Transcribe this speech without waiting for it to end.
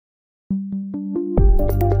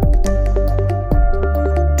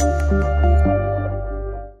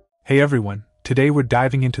Hey everyone, today we're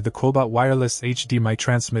diving into the kwobot wireless HDMI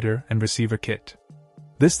transmitter and receiver kit.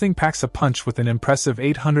 This thing packs a punch with an impressive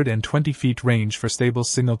 820 feet range for stable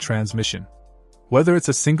signal transmission. Whether it's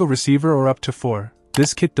a single receiver or up to 4,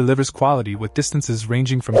 this kit delivers quality with distances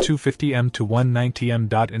ranging from 250 m to 190 m.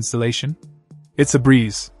 Installation? It's a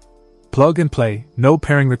breeze. Plug and play, no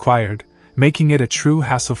pairing required, making it a true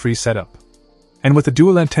hassle-free setup. And with a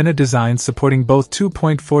dual antenna design supporting both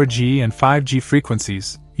 2.4G and 5G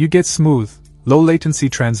frequencies, you get smooth, low-latency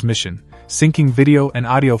transmission, syncing video and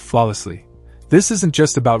audio flawlessly. This isn't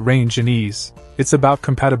just about range and ease, it's about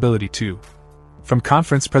compatibility too. From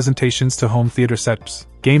conference presentations to home theater setups,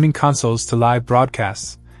 gaming consoles to live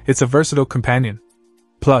broadcasts, it's a versatile companion.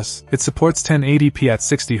 Plus, it supports 1080p at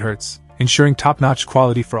 60Hz, ensuring top-notch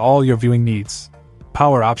quality for all your viewing needs.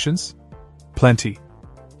 Power options? Plenty.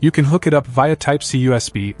 You can hook it up via Type-C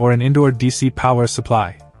USB or an indoor DC power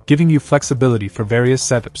supply, giving you flexibility for various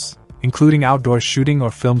setups, including outdoor shooting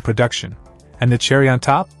or film production. And the cherry on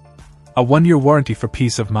top? A 1-year warranty for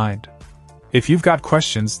peace of mind. If you've got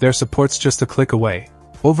questions, their support's just a click away.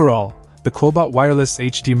 Overall, the kwobot wireless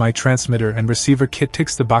HDMI transmitter and receiver kit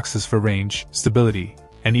ticks the boxes for range, stability,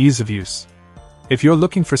 and ease of use. If you're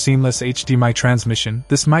looking for seamless HDMI transmission,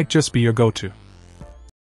 this might just be your go-to.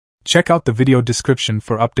 Check out the video description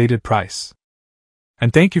for updated price.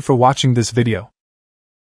 And thank you for watching this video.